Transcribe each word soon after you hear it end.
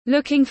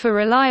Looking for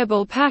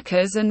reliable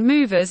packers and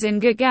movers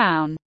in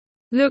Gurgaon?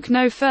 Look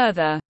no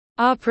further.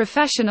 Our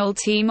professional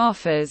team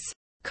offers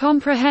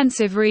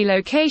comprehensive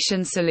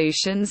relocation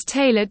solutions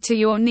tailored to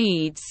your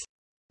needs.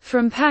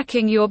 From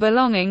packing your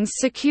belongings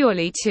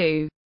securely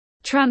to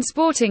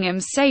transporting them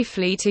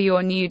safely to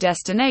your new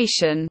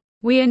destination,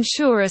 we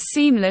ensure a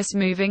seamless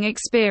moving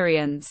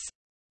experience.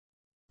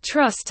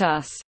 Trust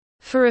us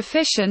for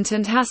efficient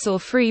and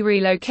hassle-free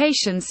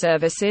relocation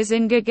services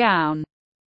in Gurgaon.